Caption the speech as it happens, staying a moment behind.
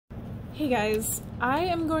Hey guys, I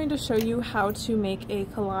am going to show you how to make a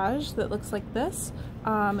collage that looks like this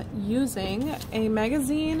using a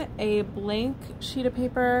magazine, a blank sheet of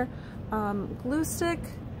paper, glue stick,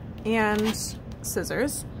 and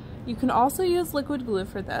scissors. You can also use liquid glue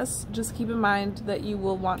for this. Just keep in mind that you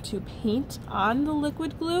will want to paint on the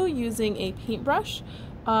liquid glue using a paintbrush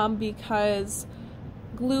because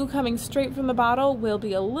glue coming straight from the bottle will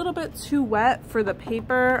be a little bit too wet for the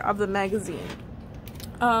paper of the magazine.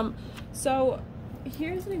 So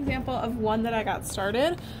here's an example of one that I got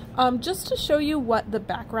started, just to show you what the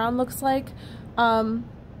background looks like.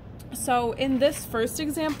 So in this first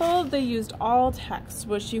example, they used all text,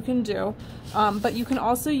 which you can do, but you can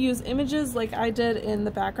also use images like I did in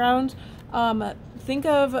the background. Think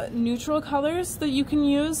of neutral colors that you can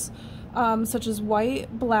use, such as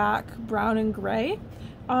white, black, brown, and gray.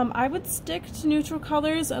 I would stick to neutral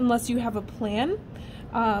colors unless you have a plan.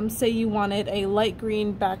 Say you wanted a light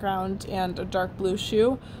green background and a dark blue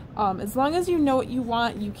shoe. As long as you know what you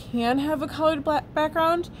want, you can have a colored black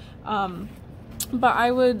background, but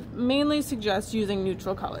I would mainly suggest using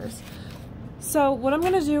neutral colors. So what I'm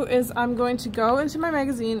going to do is I'm going to go into my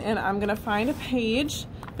magazine and I'm going to find a page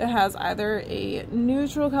that has either a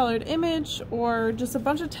neutral colored image or just a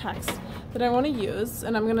bunch of text that I want to use,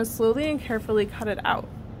 and I'm going to slowly and carefully cut it out.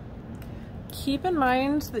 Keep in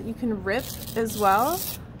mind that you can rip as well,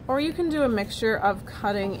 or you can do a mixture of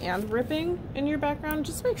cutting and ripping in your background.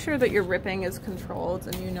 Just make sure that your ripping is controlled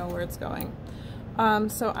and you know where it's going.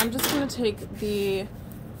 So I'm just going to take the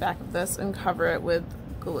back of this and cover it with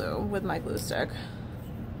glue, with my glue stick.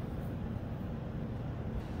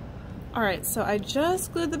 Alright, so I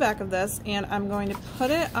just glued the back of this and I'm going to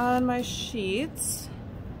put it on my sheets.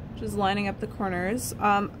 Just lining up the corners.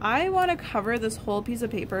 I want to cover this whole piece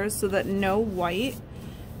of paper so that no white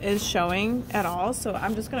is showing at all. So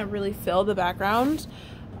I'm just going to really fill the background,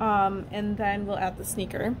 and then we'll add the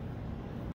sneaker.